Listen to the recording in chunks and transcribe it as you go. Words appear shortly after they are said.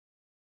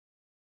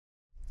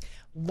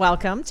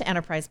Welcome to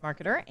Enterprise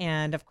Marketer.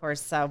 And of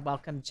course,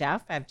 welcome,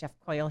 Jeff. I have Jeff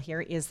Coyle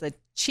here. He is the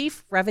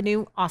Chief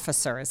Revenue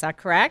Officer. Is that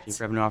correct? Chief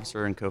Revenue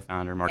Officer and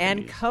co-founder, Market Muse.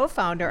 And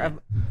co-founder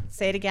of,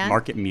 say it again?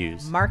 Market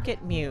Muse.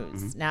 Market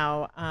Muse.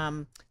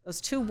 Now,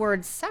 those two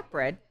words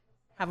separate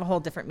have a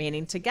whole different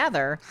meaning.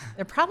 Together,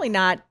 they're probably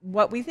not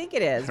what we think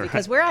it is,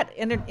 because we're at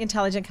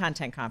Intelligent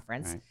Content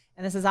Conference. Right.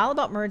 And this is all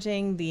about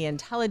merging the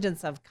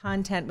intelligence of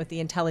content with the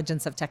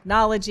intelligence of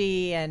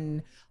technology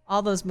and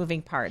all those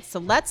moving parts. So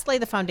let's lay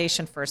the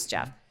foundation first,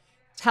 Jeff.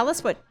 Tell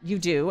us what you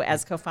do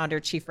as co-founder,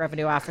 Chief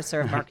Revenue Officer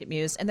of Market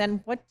Muse, and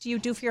then what do you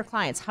do for your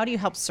clients? How do you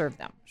help serve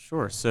them?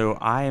 Sure. So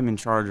I am in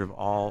charge of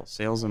all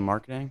sales and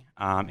marketing,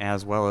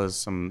 as well as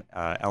some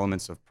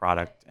elements of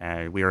product.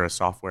 We are a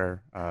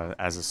software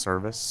as a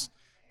service,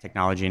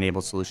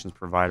 technology-enabled solutions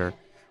provider.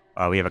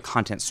 We have a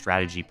content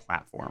strategy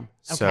platform.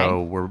 Okay.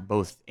 So we're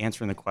both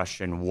answering the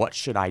question, what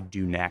should I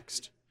do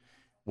next?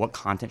 What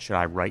content should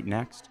I write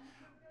next?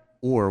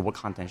 Or what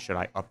content should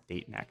I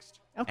update next?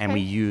 Okay. And we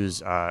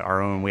use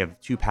we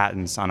have 2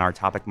 patents on our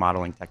topic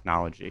modeling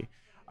technology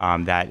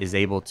that is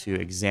able to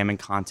examine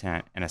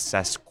content and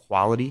assess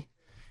quality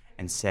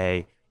and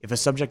say, if a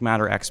subject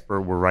matter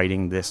expert were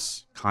writing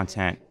this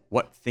content,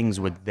 what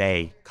things would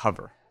they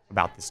cover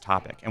about this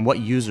topic? And what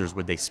users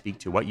would they speak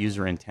to? What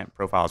user intent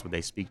profiles would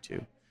they speak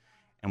to?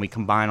 And we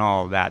combine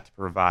all of that to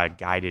provide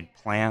guided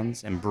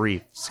plans and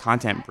briefs,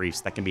 content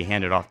briefs that can be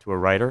handed off to a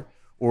writer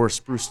or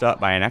spruced up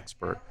by an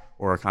expert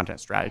or a content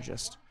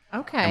strategist.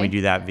 Okay. And we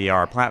do that via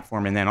our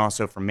platform, and then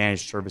also for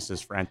managed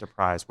services for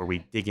enterprise, where we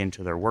dig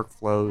into their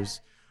workflows.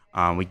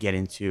 We get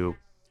into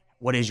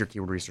what is your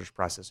keyword research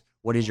process?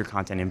 What is your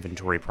content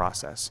inventory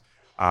process?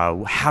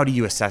 How do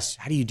you assess?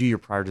 How do you do your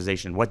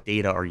prioritization? What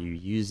data are you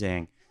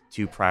using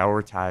to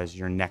prioritize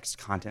your next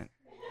content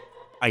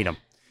item?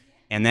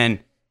 And then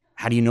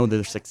how do you know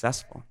they're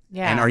successful?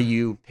 Yeah. And are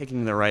you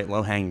picking the right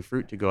low-hanging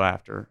fruit to go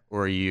after,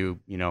 or are you,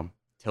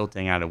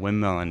 tilting out a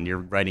windmill and you're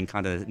writing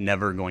content that's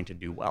never going to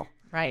do well?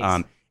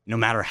 Right. No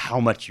matter how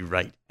much you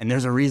write, and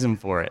there's a reason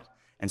for it.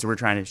 And so we're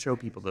trying to show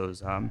people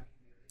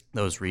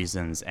those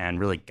reasons and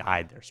really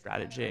guide their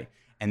strategy,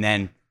 and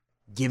then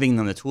giving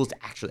them the tools to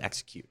actually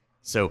execute.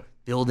 So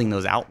building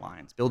those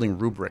outlines, building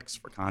rubrics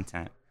for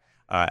content,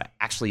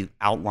 actually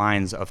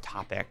outlines of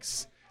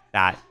topics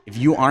that if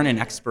you aren't an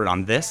expert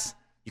on this,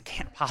 you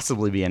can't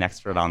possibly be an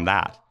expert on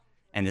that.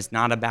 And it's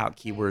not about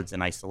keywords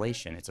in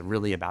isolation. It's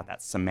really about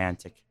that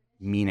semantic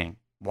meaning.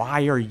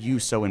 Why are you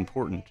so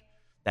important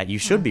that you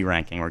should be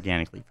ranking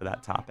organically for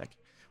that topic?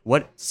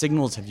 What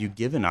signals have you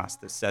given us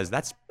that says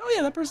that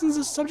person's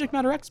a subject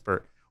matter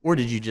expert? Or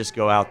did you just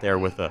go out there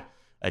with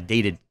a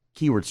dated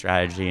keyword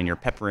strategy and you're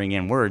peppering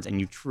in words and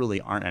you truly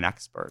aren't an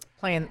expert?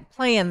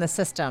 Playing the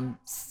system,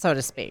 so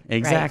to speak.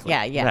 Exactly.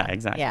 Right? Yeah,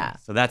 exactly. Yeah.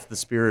 So that's the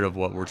spirit of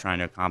what we're trying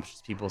to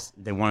accomplish. People,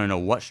 they want to know,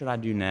 what should I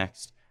do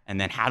next? And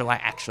then how do I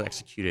actually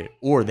execute it?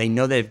 Or they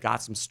know they've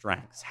got some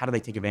strengths. How do they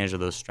take advantage of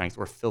those strengths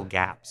or fill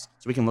gaps?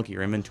 So we can look at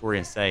your inventory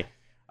and say,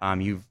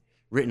 you've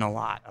written a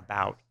lot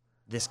about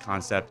this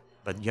concept,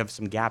 but you have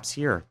some gaps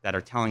here that are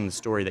telling the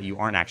story that you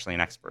aren't actually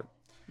an expert.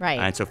 Right.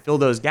 And so fill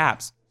those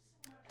gaps,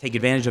 take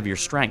advantage of your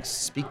strengths,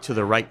 speak to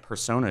the right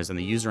personas and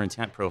the user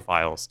intent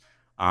profiles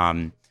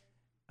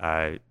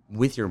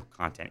with your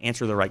content,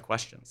 answer the right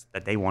questions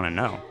that they want to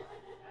know.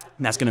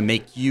 And that's going to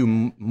make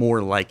you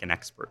more like an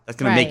expert. That's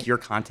going to make your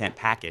content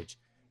package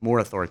more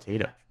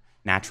authoritative,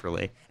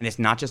 naturally. And it's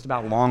not just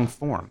about long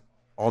form,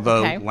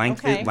 although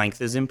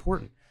length is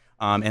important.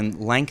 And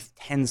length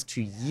tends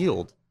to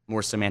yield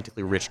more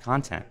semantically rich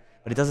content.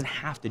 But it doesn't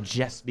have to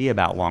just be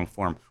about long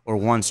form or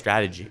one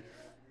strategy.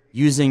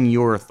 Using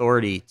your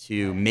authority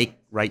to make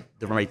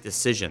the right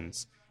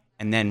decisions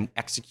and then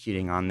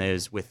executing on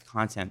those with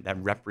content that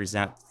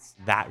represents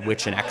that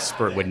which an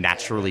expert would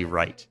naturally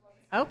write.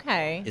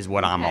 Is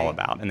what I'm all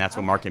about, and that's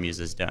what Market Muse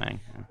is doing.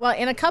 Well,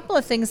 in a couple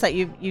of things that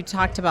you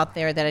talked about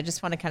there that I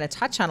just want to kind of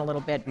touch on a little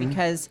bit,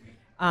 because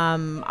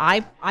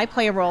I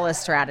play a role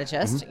as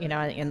strategist,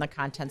 in the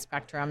content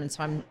spectrum, and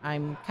so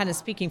I'm kind of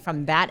speaking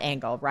from that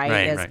angle,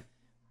 right? Right.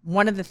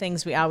 One of the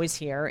things we always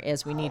hear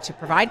is we need to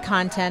provide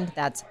content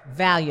that's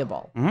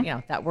valuable.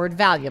 That word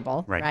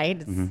valuable,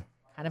 right? It's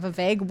kind of a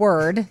vague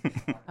word.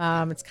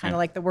 It's kind of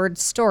like the word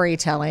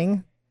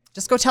storytelling.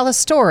 Just go tell a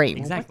story.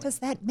 Exactly. Well, what does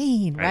that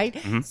mean, right?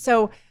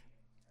 So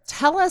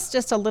tell us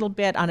just a little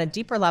bit on a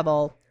deeper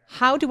level,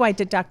 how do I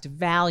deduct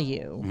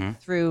value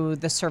through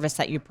the service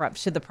that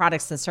to the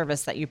products and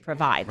service that you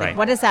provide? Like,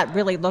 what does that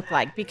really look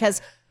like?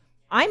 Because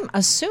I'm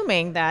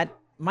assuming that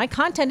my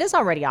content is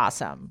already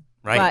awesome.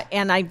 Right.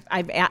 And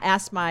I've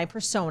asked my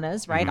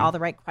personas, right, all the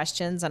right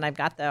questions, and I've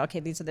got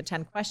these are the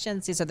 10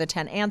 questions, these are the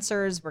 10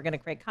 answers, we're going to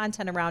create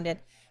content around it.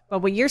 But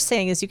what you're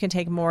saying is you can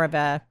take more of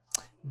a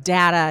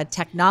data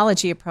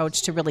technology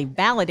approach to really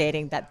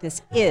validating that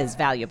this is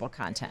valuable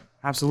content.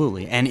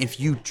 Absolutely. And if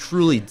you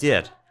truly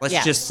did,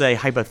 let's just say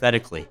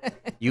hypothetically,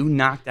 you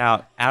knocked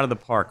out of the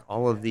park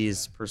all of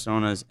these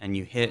personas and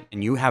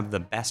you have the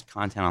best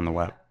content on the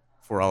web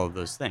for all of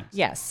those things.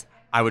 Yes.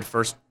 I would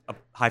first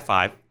high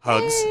five,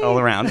 hugs all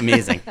around,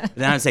 amazing. But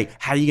then I would say,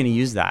 how are you going to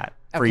use that?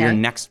 for your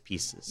next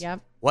pieces.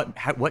 Yep.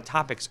 What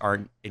topics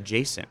are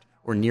adjacent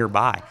or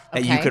nearby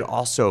that you could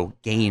also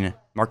gain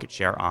market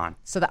share on?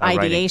 So the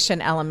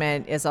ideation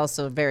element is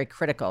also very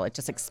critical. It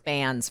just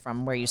expands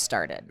from where you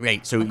started.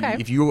 Right. So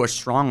if you are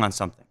strong on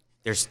something,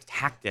 there's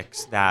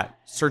tactics that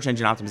search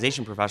engine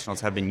optimization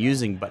professionals have been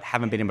using but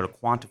haven't been able to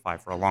quantify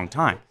for a long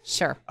time.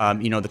 Sure.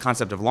 The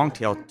concept of long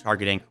tail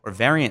targeting or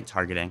variant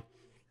targeting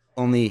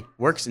only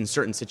works in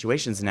certain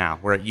situations now,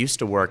 where it used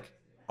to work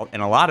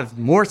in a lot of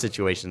more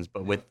situations,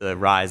 but with the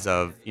rise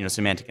of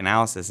semantic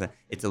analysis,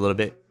 it's a little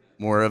bit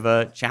more of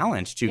a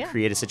challenge to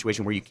create a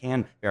situation where you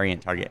can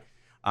variant target.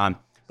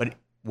 But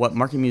what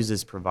MarketMuse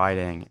is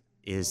providing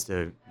is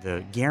the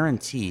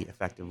guarantee,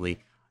 effectively,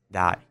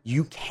 that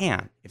you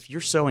can, if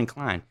you're so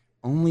inclined,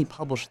 only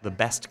publish the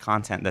best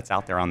content that's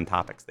out there on the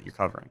topics that you're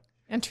covering.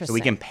 Interesting. So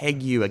we can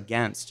peg you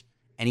against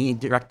any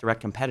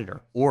direct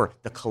competitor or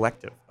the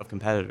collective of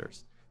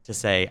competitors to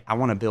say, I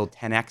want to build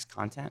 10x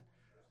content.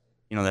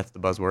 That's the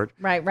buzzword.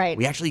 Right.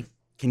 We actually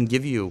can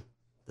give you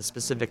the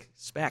specific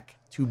spec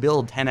to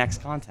build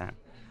 10x content.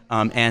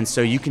 And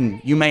so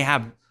you may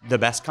have the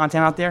best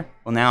content out there.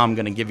 Well, now I'm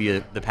going to give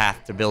you the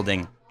path to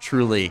building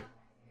truly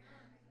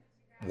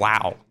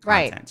wow content.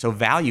 Right. So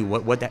value,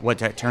 what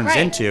that turns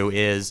into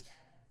is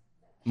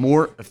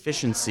more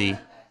efficiency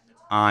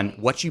on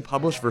what you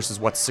publish versus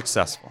what's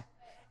successful.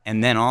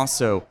 And then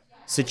also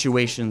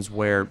situations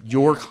where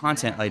your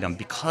content item,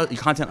 because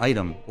your content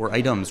item or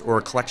items or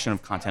a collection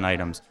of content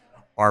items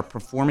are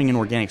performing in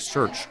organic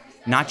search,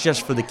 not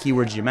just for the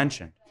keywords you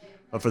mentioned,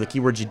 but for the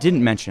keywords you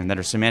didn't mention that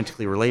are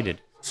semantically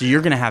related. So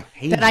you're going to have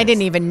pages that I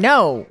didn't even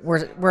know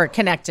were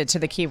connected to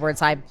the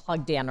keywords I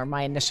plugged in or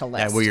my initial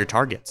list. That were your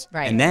targets.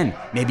 Right. And then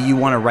maybe you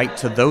want to write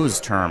to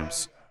those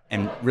terms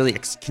and really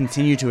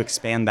continue to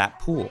expand that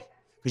pool.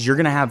 Because you're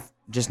going to have,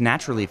 just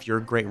naturally, if you're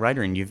a great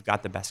writer and you've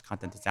got the best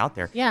content that's out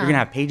there, you're going to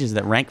have pages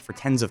that rank for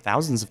tens of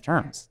thousands of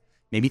terms,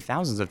 maybe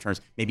thousands of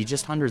terms, maybe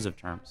just hundreds of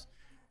terms.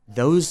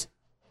 Those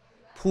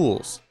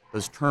pools,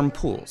 those term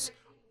pools,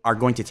 are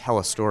going to tell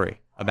a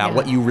story about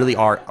what you really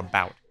are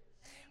about.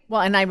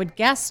 Well, and I would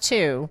guess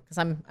too, because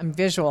I'm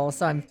visual,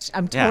 so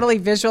I'm totally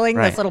visualing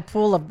this little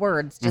pool of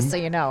words, just so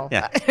you know.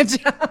 Yeah.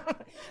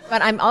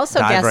 But I'm also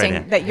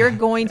guessing that you're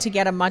going to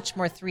get a much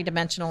more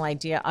three-dimensional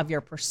idea of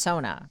your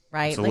persona,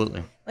 right?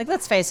 Absolutely. Like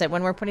let's face it,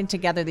 when we're putting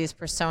together these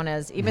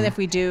personas, even if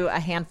we do a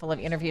handful of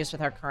interviews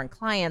with our current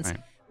clients,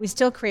 we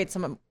still create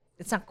some.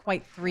 It's not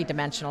quite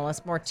three-dimensional;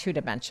 it's more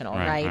two-dimensional,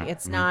 right?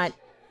 It's not,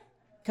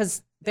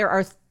 because there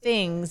are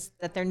things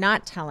that they're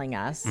not telling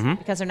us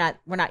because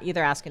we're not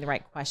either asking the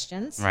right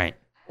questions, right,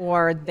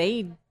 or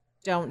they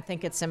don't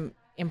think it's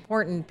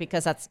important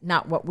because that's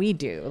not what we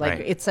do. Like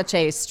it's such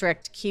a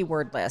strict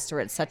keyword list,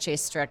 or it's such a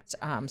strict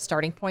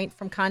starting point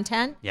from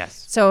content.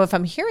 Yes. So if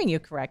I'm hearing you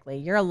correctly,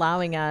 you're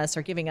allowing us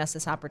or giving us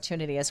this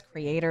opportunity as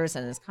creators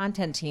and as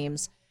content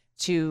teams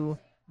to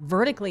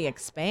vertically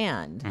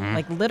expand,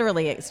 like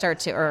literally start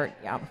to, or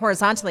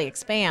horizontally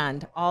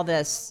expand all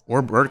this,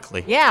 or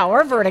vertically. Yeah,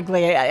 or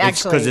vertically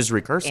actually, because it's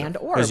recursive. And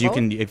or because you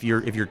can, if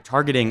you're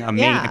targeting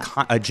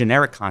a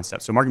generic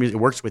concept. So MarketMuse, it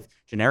works with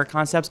generic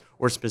concepts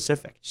or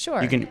specific.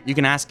 Sure. You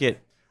can ask it.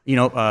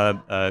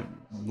 A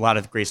lot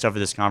of great stuff at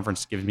this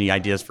conference gives me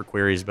ideas for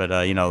queries, but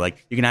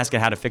like you can ask it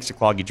how to fix a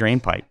clogged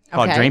drain pipe,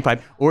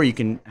 or you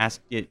can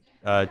ask it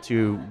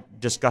to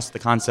discuss the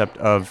concept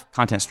of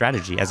content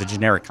strategy as a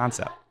generic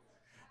concept.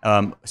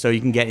 So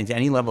you can get into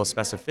any level of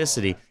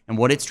specificity. And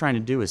what it's trying to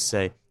do is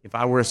say, if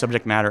I were a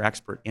subject matter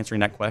expert answering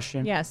that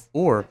question,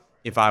 or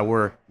if I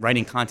were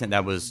writing content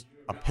that was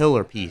a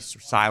pillar piece or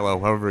silo,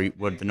 however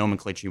what the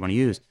nomenclature you want to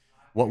use,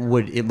 what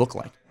would it look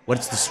like?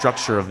 What's the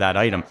structure of that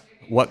item?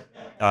 What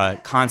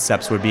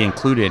concepts would be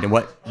included, and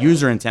what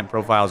user intent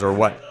profiles or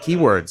what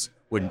keywords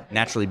would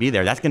naturally be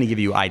there? That's going to give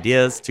you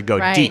ideas to go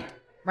deep.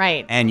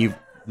 Right. And you've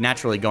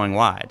naturally going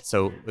wide.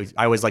 So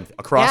I was like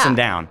across and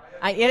down.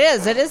 It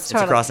is totally. It's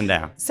across and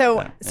down.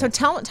 So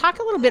talk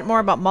a little bit more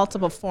about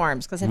multiple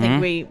forms, because I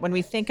think when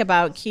we think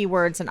about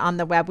keywords and on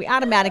the web, we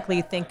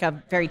automatically think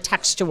of very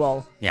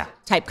textual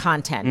type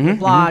content, your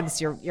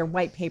blogs, your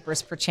white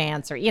papers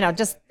perchance, or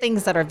just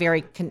things that are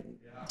very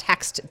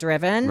text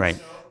driven.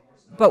 Right.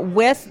 But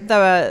with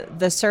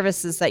the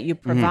services that you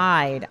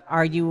provide,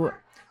 are you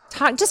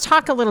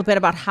talk a little bit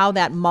about how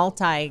that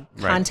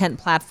multi-content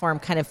platform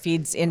kind of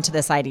feeds into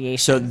this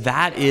ideation. So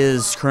that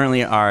is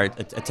currently a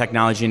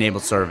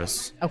technology-enabled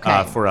service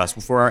for us.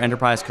 For our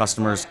enterprise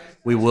customers,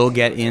 we will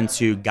get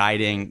into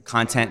guiding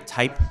content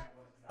type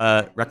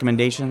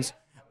recommendations.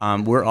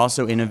 We're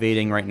also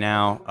innovating right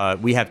now.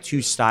 We have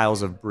two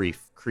styles of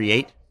brief: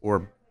 create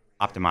or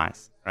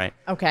optimize. Right.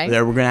 Okay.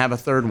 We're going to have a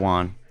third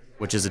one,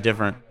 which is a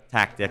different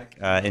tactic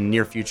in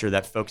near future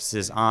that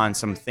focuses on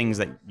some things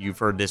that you've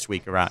heard this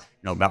week about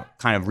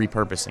kind of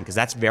repurposing, because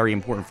that's very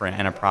important for an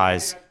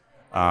enterprise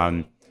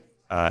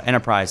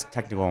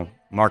technical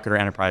marketer,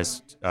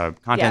 enterprise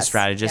content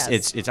strategist.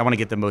 Yes. It's I want to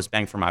get the most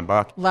bang for my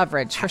buck.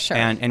 Leverage for sure.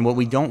 And what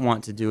we don't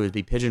want to do is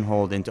be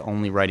pigeonholed into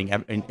only writing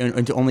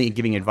into only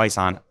giving advice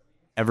on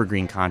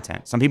evergreen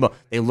content. Some people,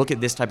 they look at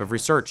this type of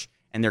research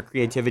and their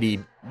creativity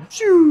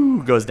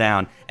goes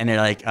down, and they're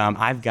like,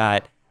 I've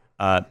got,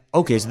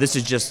 okay, so this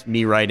is just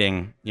me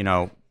writing,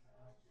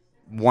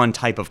 one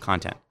type of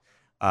content.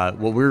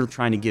 What we're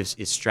trying to give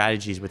is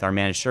strategies with our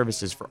managed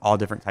services for all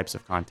different types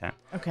of content.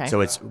 Okay.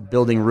 So it's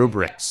building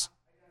rubrics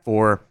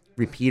for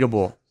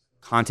repeatable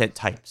content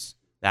types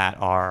that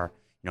are,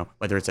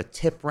 whether it's a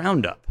tip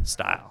roundup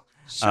style,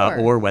 Sure.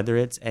 or whether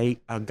it's a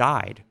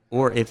guide,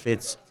 or if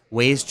it's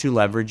ways to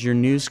leverage your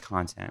news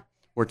content,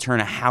 or turn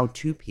a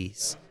how-to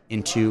piece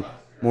into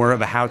more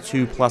of a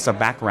how-to plus a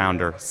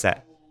backgrounder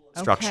set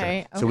structure.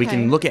 Okay, So we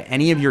can look at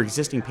any of your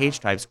existing page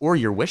types or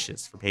your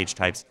wishes for page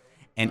types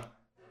and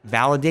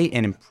validate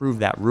and improve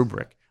that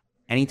rubric,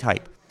 any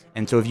type.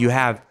 And so if you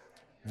have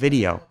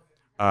video,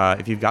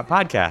 if you've got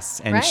podcasts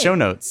and Right. show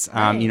notes,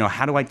 Right.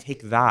 how do I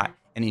take that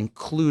and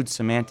include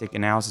semantic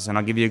analysis? And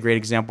I'll give you a great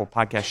example.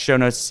 Podcast show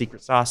notes,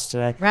 secret sauce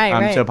today.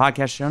 Right. So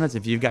podcast show notes,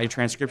 if you've got your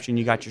transcription,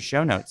 you got your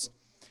show notes.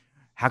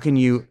 How can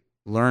you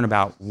learn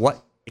about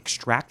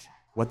extract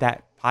what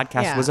that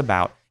podcast was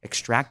about,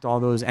 extract all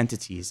those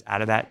entities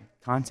out of that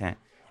content,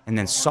 and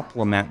then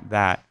supplement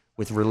that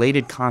with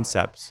related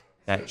concepts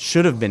that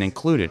should have been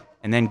included,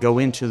 and then go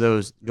into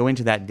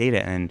that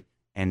data and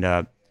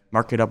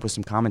mark it up with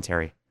some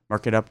commentary,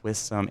 mark it up with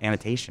some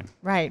annotation.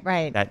 Right.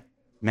 That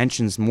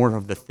mentions more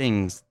of the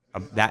things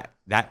that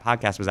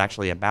podcast was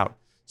actually about.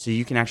 So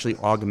you can actually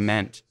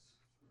augment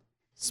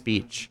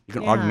speech. You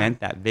can augment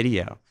that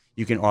video.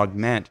 You can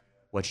augment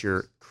what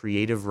your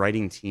creative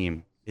writing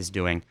team is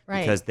doing,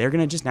 because they're going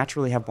to just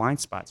naturally have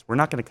blind spots. We're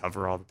not going to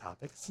cover all the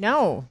topics.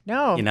 No,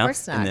 of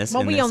course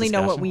not. We only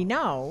know what we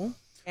know.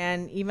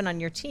 And even on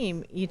your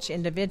team, each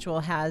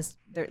individual has,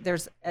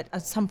 there's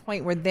at some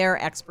point where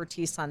their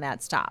expertise on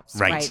that stops.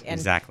 Right. And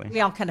exactly. we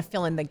all kind of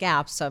fill in the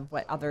gaps of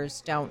what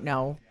others don't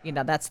know.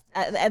 That's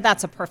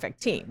a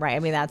perfect team, right? I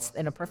mean, that's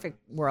in a perfect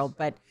world.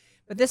 But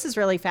this is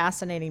really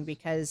fascinating,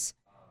 because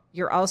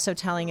you're also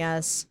telling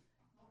us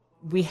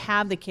we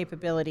have the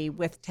capability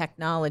with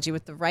technology,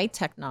 with the right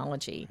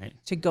technology,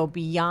 to go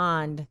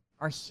beyond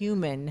our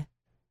human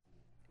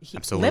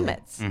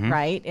limits,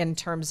 right? In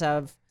terms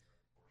of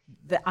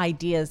the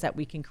ideas that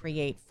we can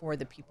create for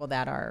the people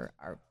that are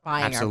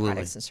buying our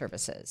products and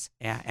services.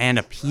 Yeah, and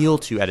appeal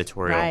to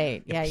editorial.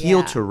 Right.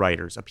 Appeal to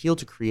writers, appeal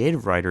to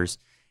creative writers,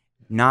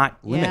 not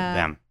limit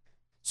them.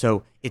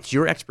 So it's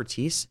your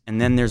expertise,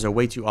 and then there's a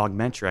way to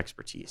augment your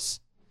expertise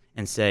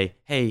and say,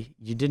 hey,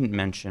 you didn't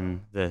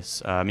mention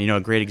this.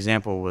 A great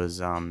example was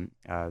the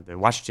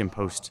Washington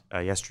Post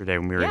yesterday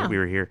when we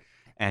were here,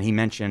 and he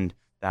mentioned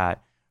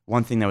that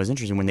one thing that was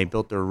interesting when they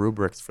built their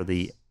rubrics for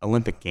the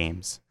Olympic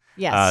Games.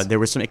 Yes. There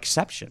were some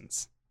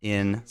exceptions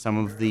in some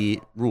of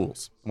the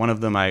rules. One of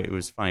them, it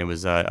was funny, it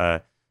was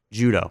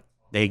judo.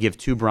 They give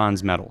 2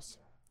 bronze medals,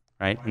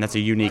 right? And that's a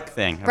unique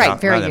thing. Right,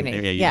 very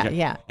unique.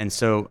 Yeah. And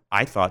so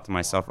I thought to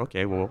myself,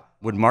 okay, well,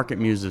 would Market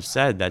Muse have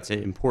said that's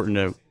important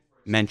to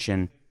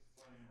mention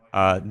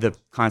the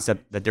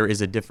concept that there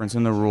is a difference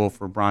in the rule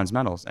for bronze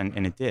medals?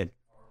 And it did.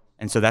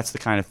 And so that's the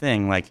kind of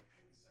thing, like,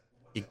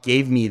 it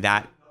gave me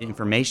that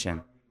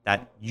information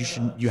that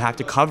you have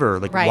to cover,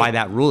 why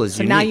that rule is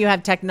unique. So now you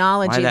have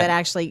technology that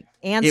actually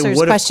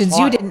answers questions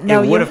you didn't know you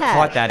had. It would have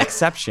caught that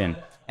exception.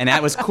 And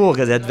that was cool,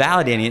 because that's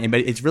validating it. But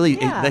it's really,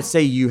 let's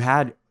say you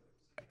had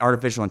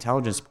artificial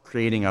intelligence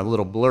creating a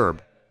little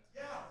blurb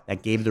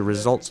that gave the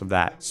results of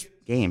that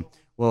game.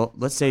 Well,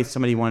 let's say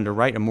somebody wanted to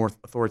write a more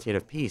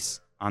authoritative piece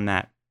on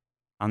that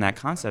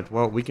concept.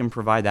 Well, we can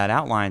provide that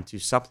outline to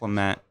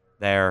supplement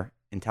their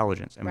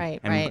intelligence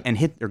and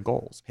hit their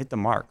goals, hit the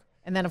mark.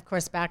 And then, of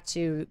course, back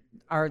to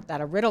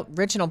that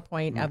original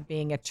point of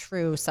being a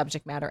true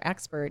subject matter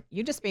expert,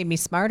 you just made me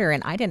smarter,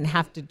 and I didn't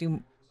have to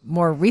do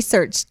more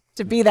research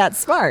to be that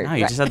smart. No,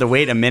 you just had to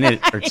wait a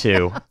minute or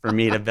two for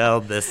me to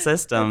build this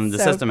system,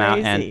 out,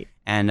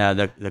 and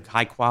the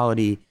high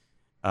quality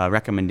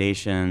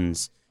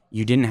recommendations.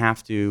 You didn't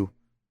have to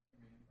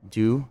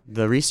do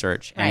the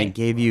research, and it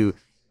gave you,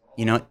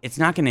 it's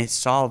not going to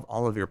solve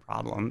all of your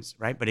problems,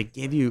 right? But it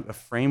gave you a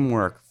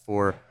framework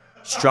for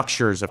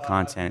structures of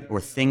content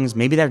or things.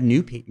 Maybe that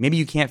maybe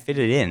you can't fit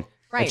it in,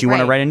 but you want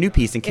to write a new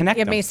piece and connect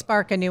them. It may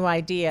spark a new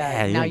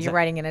idea. Now you're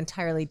writing an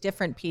entirely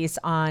different piece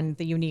on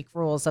the unique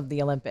rules of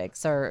the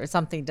Olympics or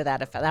something to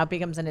that effect. That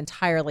becomes an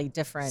entirely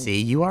different.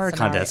 See, you are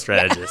scenario. A content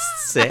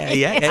strategist.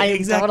 I'm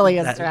exactly. Totally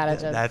a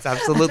strategist. That's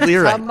absolutely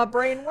right. How my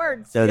brain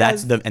works. So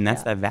that's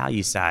that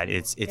value side.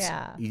 It's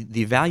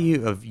the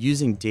value of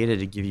using data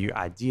to give you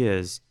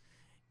ideas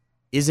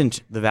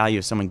isn't the value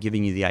of someone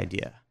giving you the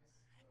idea.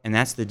 And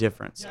that's the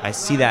difference. I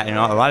see that in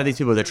a lot of these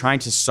people, they're trying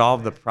to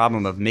solve the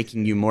problem of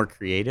making you more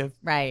creative.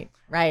 Right.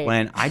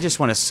 When I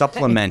just want to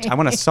supplement, I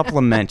want to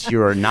supplement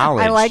your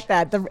knowledge. I like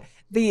that.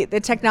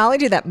 The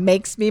technology that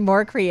makes me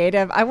more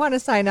creative, I want to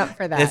sign up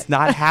for that. It's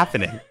not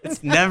happening.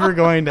 It's never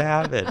going to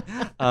happen.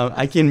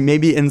 I can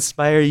maybe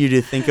inspire you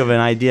to think of an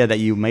idea that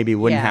you maybe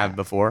wouldn't have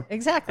before.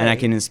 Exactly. And I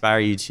can inspire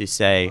you to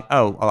say,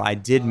 oh, well, I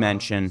did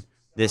mention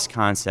this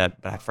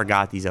concept, but I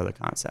forgot these other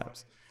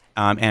concepts.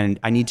 And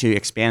I need to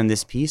expand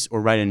this piece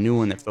or write a new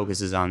one that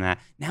focuses on that.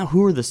 Now,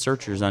 who are the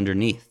searchers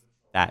underneath?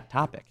 that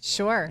topic.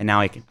 Sure. And now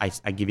I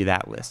give you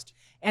that list.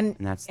 And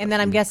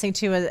then I'm guessing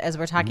too, as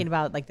we're talking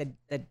about like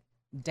the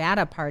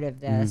data part of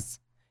this,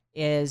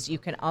 is you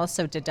can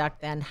also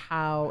deduct then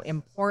how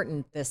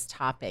important this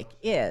topic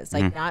is.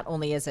 Like not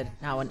only is it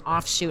now an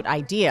offshoot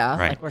idea,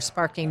 like we're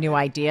sparking new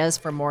ideas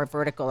for more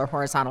vertical or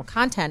horizontal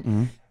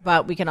content,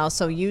 but we can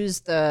also use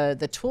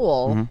the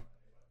tool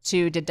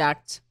to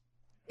deduct,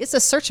 is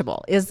this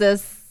searchable? Is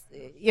this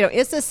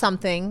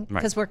something,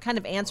 because we're kind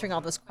of answering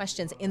all those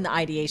questions in the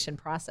ideation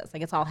process.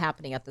 Like it's all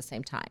happening at the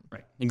same time.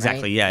 Right.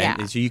 Exactly. Right? Yeah.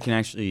 And so you can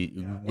actually,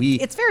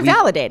 it's very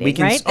validating,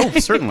 right? Oh,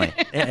 certainly.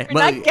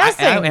 Not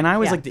guessing. I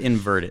always like to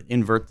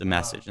invert the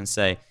message and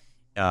say,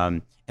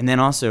 and then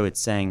also it's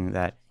saying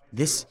that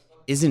this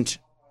isn't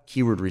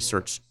keyword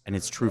research in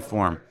its true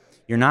form.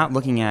 You're not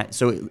looking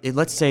at,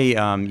 let's say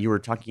you were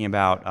talking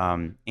about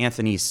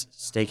Anthony's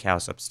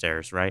Steakhouse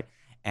upstairs, right?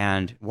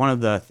 And one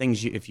of the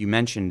things, if you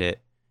mentioned it,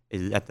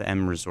 is at the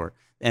M Resort.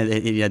 And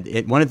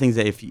one of the things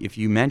that if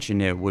you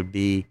mention it would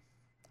be,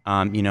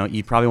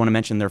 you probably want to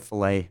mention their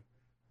filet,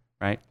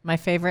 right? My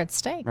favorite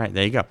steak. Right,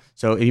 there you go.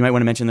 So you might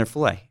want to mention their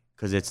filet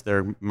because it's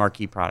their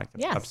marquee product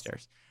that's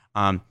upstairs.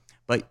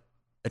 But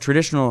a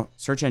traditional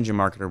search engine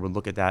marketer would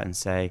look at that and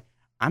say,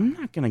 I'm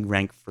not going to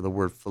rank for the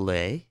word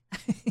filet.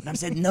 And I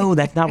said, no,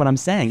 that's not what I'm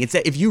saying. It's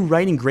that if you're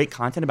writing great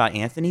content about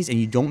Anthony's and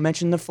you don't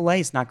mention the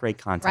filet, it's not great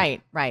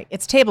content. Right.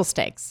 It's table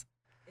stakes.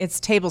 It's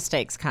table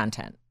stakes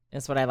content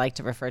is what I like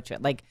to refer to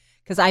it. Like,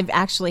 because I've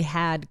actually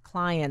had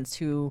clients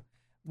who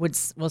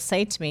will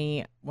say to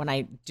me when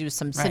I do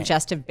some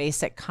suggestive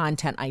basic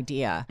content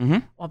idea,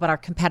 well, but our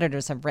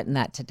competitors have written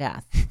that to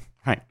death.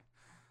 Right.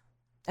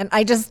 And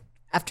I just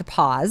have to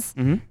pause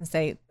and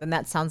say, then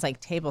that sounds like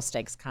table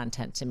stakes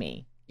content to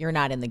me. You're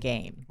not in the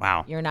game.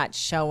 Wow. You're not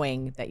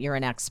showing that you're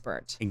an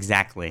expert.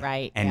 Exactly.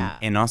 Right.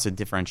 And also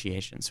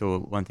differentiation. So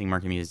one thing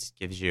Market Muse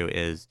gives you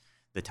is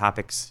the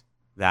topics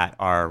that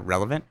are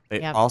relevant, but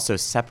it also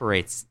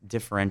separates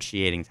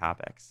differentiating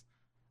topics.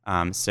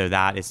 So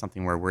that is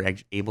something where we're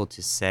able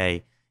to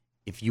say,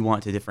 if you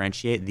want to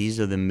differentiate, these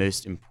are the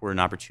most important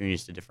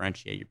opportunities to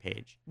differentiate your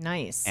page.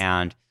 Nice.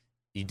 And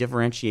you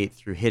differentiate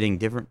through hitting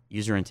different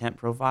user intent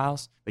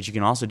profiles, but you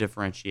can also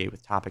differentiate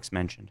with topics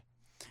mentioned.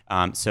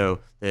 So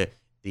the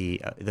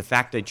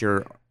fact that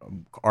your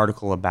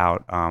article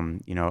about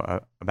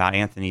about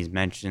Anthony's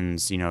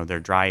mentions their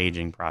dry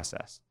aging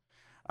process,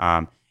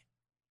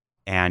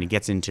 and it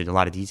gets into a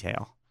lot of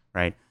detail,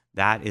 right?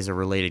 That is a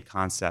related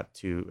concept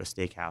to a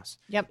steakhouse.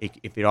 Yep.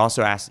 If it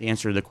also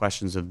answer the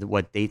questions of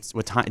what dates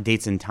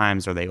and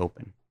times are they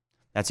open,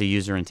 that's a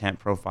user intent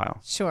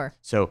profile. Sure.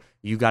 So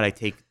you got to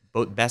take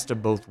best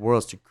of both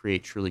worlds to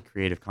create truly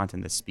creative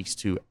content that speaks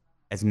to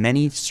as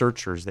many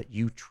searchers that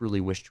you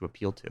truly wish to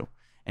appeal to.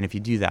 And if you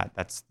do that,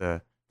 that's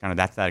that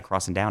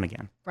across and down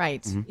again.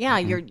 Right. Yeah.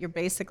 You're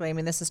basically,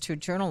 this is true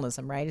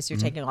journalism, right? Is you're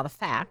taking all the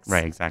facts.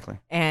 Right. Exactly.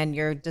 And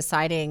you're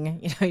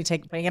deciding,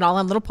 putting it all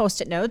on little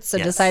Post-it notes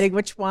and deciding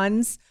which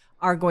ones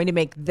are going to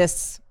make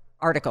this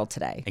article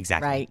today.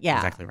 Exactly. Right. Yeah.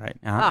 Exactly right.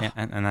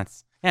 And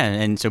that's,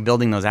 and so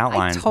building those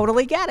outlines. I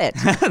totally get it.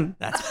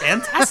 That's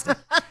fantastic.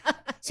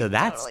 So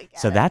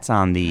that's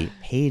on the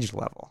page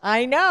level.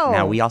 I know.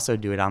 Now we also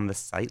do it on the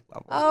site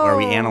level where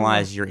we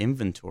analyze your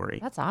inventory.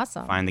 That's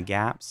awesome. Find the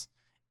gaps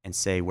and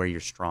say where you're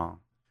strong,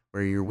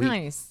 where you're weak.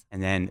 Nice.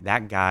 And then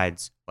that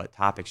guides what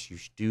topics you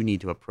do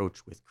need to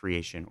approach with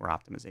creation or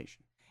optimization.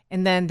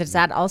 And then does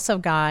that also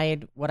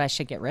guide what I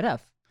should get rid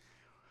of?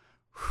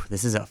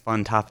 This is a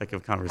fun topic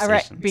of conversation.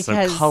 Right,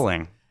 because, so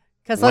culling.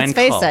 Because let's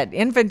face it,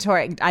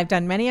 inventory. I've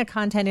done many a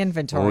content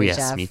inventory. Oh yes,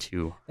 Jeff. me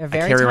too. They're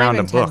very I carry around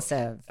a book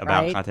intensive,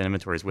 about right? content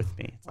inventories with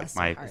me. It's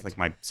like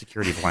my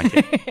security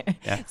blanket.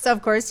 Yeah. So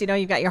of course,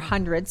 you've got your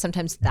hundreds,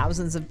 sometimes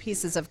thousands of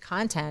pieces of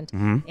content,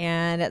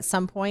 and at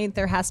some point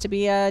there has to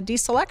be a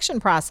deselection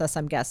process.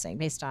 I'm guessing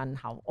based on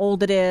how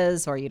old it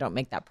is, or you don't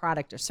make that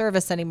product or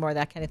service anymore,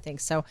 that kind of thing.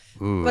 So,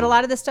 but a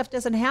lot of this stuff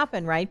doesn't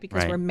happen, right?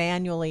 Because we're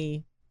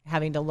manually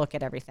having to look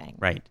at everything.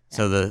 Right. Yeah.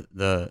 So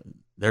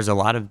there's a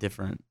lot of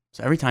different.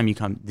 So every time you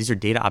come, these are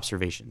data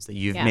observations that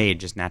you've made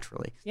just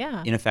naturally.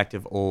 Yeah.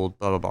 Ineffective, old,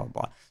 blah, blah, blah,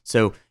 blah.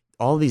 So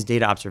all of these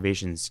data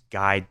observations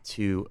guide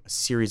to a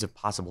series of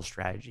possible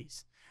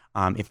strategies.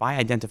 If I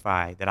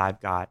identify that I've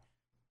got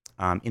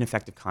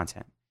ineffective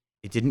content,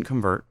 it didn't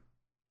convert,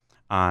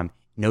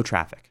 no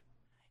traffic,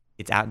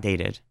 it's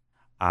outdated,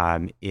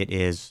 it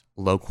is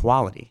low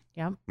quality.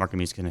 Yep. Market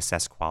Muse can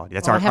assess quality.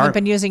 That's I haven't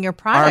been using your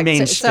product. Our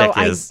main shtick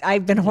is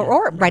I've been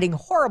writing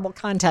horrible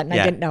content and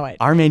I didn't know it.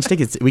 Our main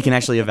shtick is we can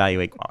actually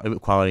evaluate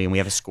quality, and we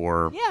have a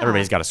score. Yeah.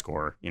 Everybody's got a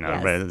score.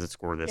 Everybody has a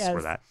score this,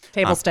 score that.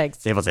 Table stakes.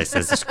 Table stakes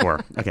is the score.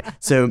 Okay.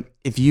 So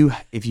if you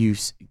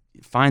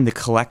find the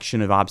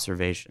collection of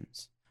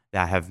observations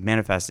that have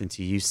manifested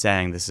into you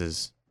saying this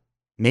is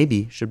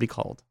maybe should be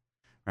culled,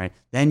 right?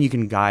 Then you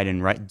can guide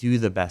and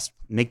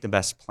make the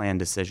best planned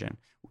decision.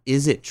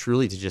 Is it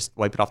truly to just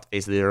wipe it off the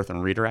face of the earth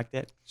and redirect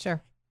it?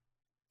 Sure.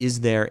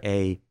 Was there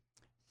a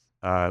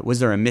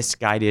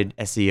misguided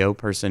SEO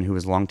person who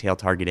was long tail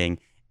targeting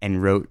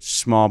and wrote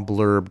small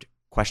blurbed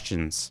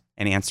questions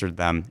and answered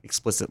them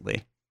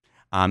explicitly?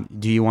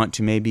 Do you want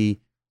to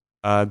maybe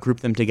group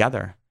them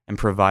together and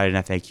provide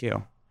an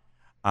FAQ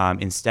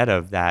instead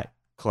of that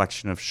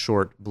collection of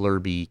short,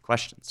 blurby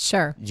questions?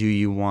 Sure. Do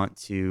you want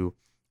to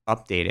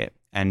update it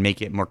and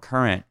make it more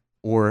current?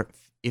 Or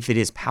if it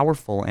is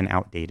powerful and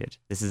outdated,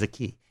 this is a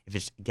key.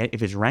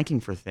 If it's ranking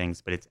for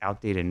things, but it's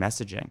outdated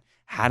messaging,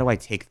 how do I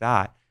take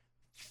that,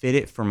 fit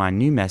it for my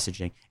new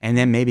messaging, and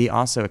then maybe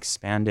also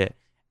expand it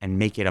and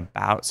make it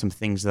about some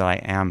things that I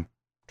am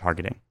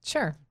targeting?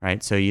 Sure.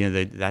 Right. So,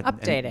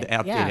 update it.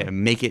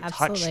 And make it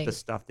Absolutely. touch the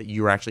stuff that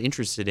you're actually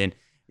interested in.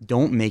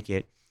 Don't make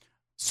it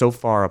so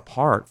far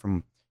apart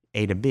from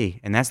A to B.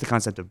 And that's the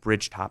concept of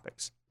bridge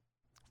topics,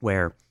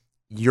 where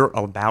you're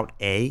about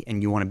A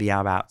and you want to be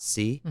about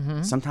C.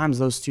 Mm-hmm. Sometimes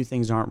those two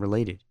things aren't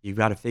related. You've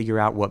got to figure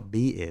out what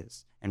B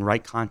is and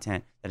write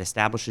content that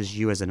establishes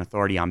you as an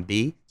authority on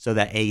B so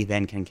that A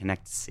then can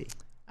connect to C.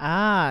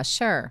 Ah,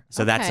 sure.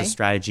 So that's a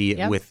strategy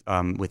Yep. with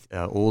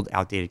old,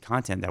 outdated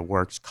content that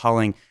works.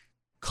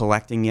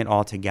 Collecting it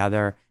all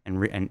together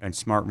and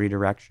smart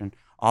redirection.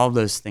 All of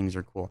those things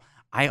are cool.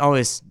 I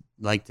always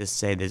like to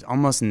say there's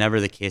almost never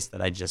the case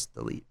that I just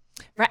delete.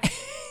 Right.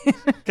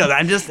 Because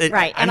I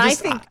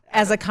think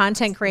as a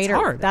content creator,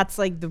 hard. that's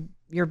like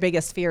your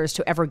biggest fear is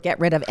to ever get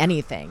rid of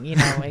anything. You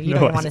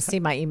don't want to see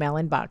my email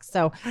inbox.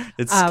 So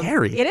it's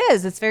scary. It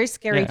is. It's very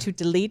scary Yeah. to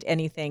delete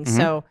anything. Mm-hmm.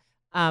 So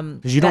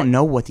because you don't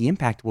know what the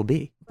impact will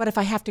be. But if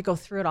I have to go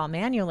through it all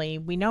manually,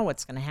 we know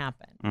what's going to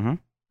happen. Mm-hmm.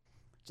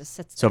 Just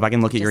sits So if there. I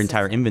can look at Just your sits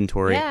entire there.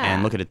 inventory Yeah.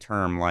 and look at a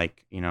term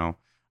like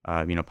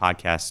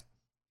podcast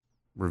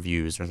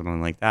reviews or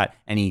something like that,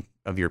 any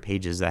of your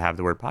pages that have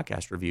the word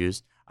podcast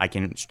reviews, I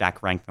can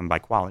stack rank them by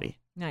quality,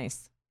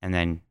 Nice. and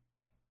then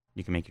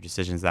you can make your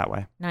decisions that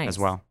way Nice. as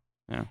well.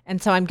 Yeah.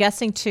 And so I'm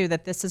guessing too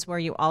that this is where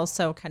you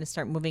also kind of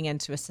start moving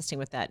into assisting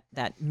with that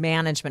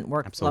management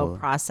workflow Absolutely.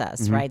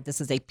 process, Mhm. right? This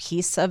is a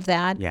piece of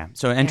that. Yeah.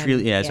 So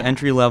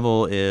entry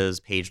level is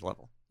page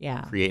level.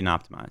 Yeah. Create and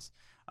optimize.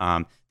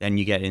 Then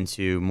you get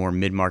into more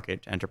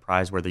mid-market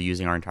enterprise where they're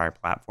using our entire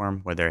platform,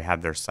 where they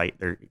have their site,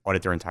 they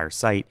audit their entire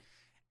site.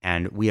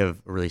 And we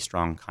have a really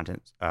strong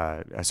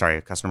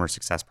customer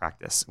success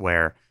practice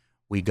where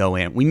we go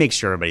in, we make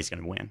sure everybody's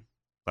going to win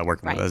by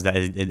working Right. with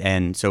us.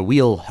 And so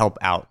we'll help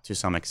out to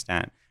some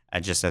extent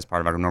just as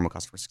part of our normal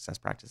customer success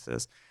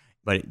practices.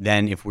 But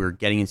then if we're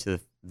getting into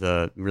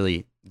the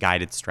really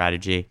guided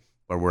strategy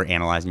where we're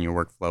analyzing your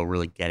workflow,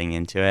 really getting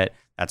into it,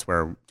 that's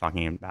where we're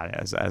talking about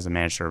it as a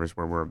managed service,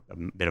 where we're a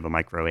bit of a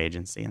micro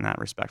agency in that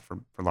respect for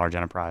large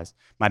enterprise.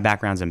 My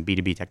background's in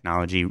B2B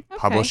technology,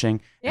 publishing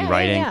and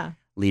writing,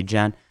 lead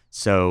gen.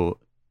 So,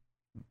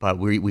 but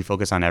we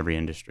focus on every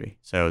industry.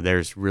 So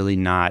there's really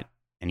not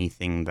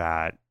anything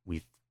that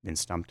we've been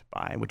stumped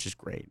by, which is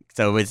great.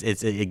 So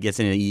it gets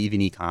into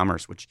even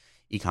e-commerce, which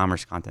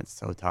e-commerce content's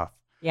so tough.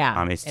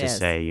 Yeah. It's to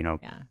say,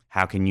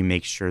 how can you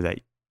make sure that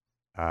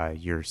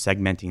you're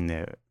segmenting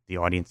the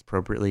audience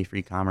appropriately for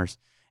e-commerce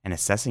and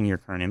assessing your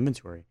current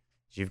inventory?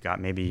 You've got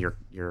maybe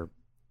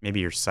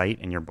your site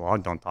and your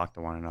blog don't talk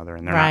to one another,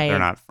 and they're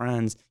not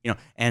friends,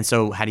 And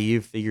so, how do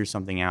you figure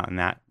something out in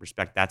that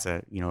respect? That's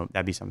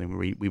that'd be something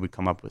where we would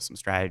come up with some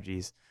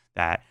strategies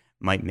that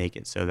might make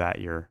it so that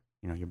your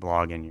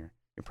blog and your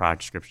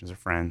product descriptions are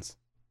friends.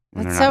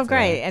 That's so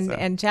great.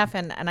 And Jeff,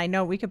 and I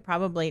know we could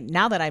probably,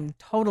 now that I'm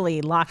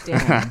totally locked in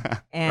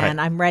and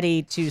I'm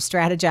ready to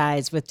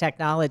strategize with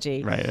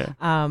technology,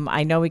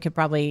 I know we could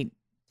probably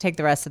take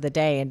the rest of the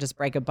day and just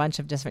break a bunch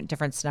of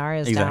different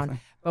scenarios down.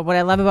 But what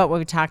I love about what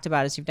we talked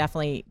about is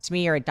to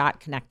me, you're a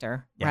dot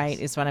connector, right?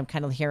 Is what I'm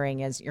kind of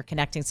hearing is you're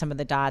connecting some of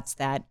the dots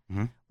that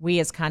we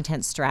as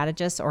content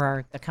strategists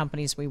or the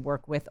companies we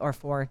work with or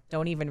for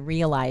don't even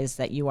realize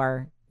that you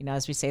are,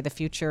 as we say, the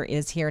future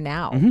is here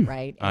now,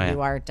 right? And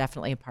you are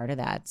definitely a part of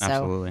that. So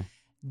Absolutely.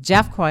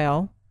 Jeff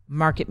Coyle,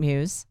 Market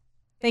Muse,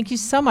 thank you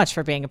so much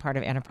for being a part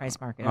of Enterprise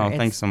Marketer. Oh,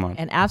 thanks so much.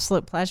 An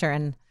absolute pleasure.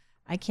 And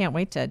I can't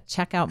wait to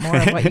check out more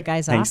of what you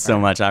guys offer. Thanks so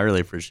much. I really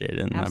appreciate it.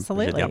 And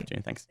Absolutely. I appreciate the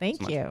opportunity. Thanks. Thank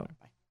so much. you.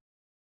 Bye.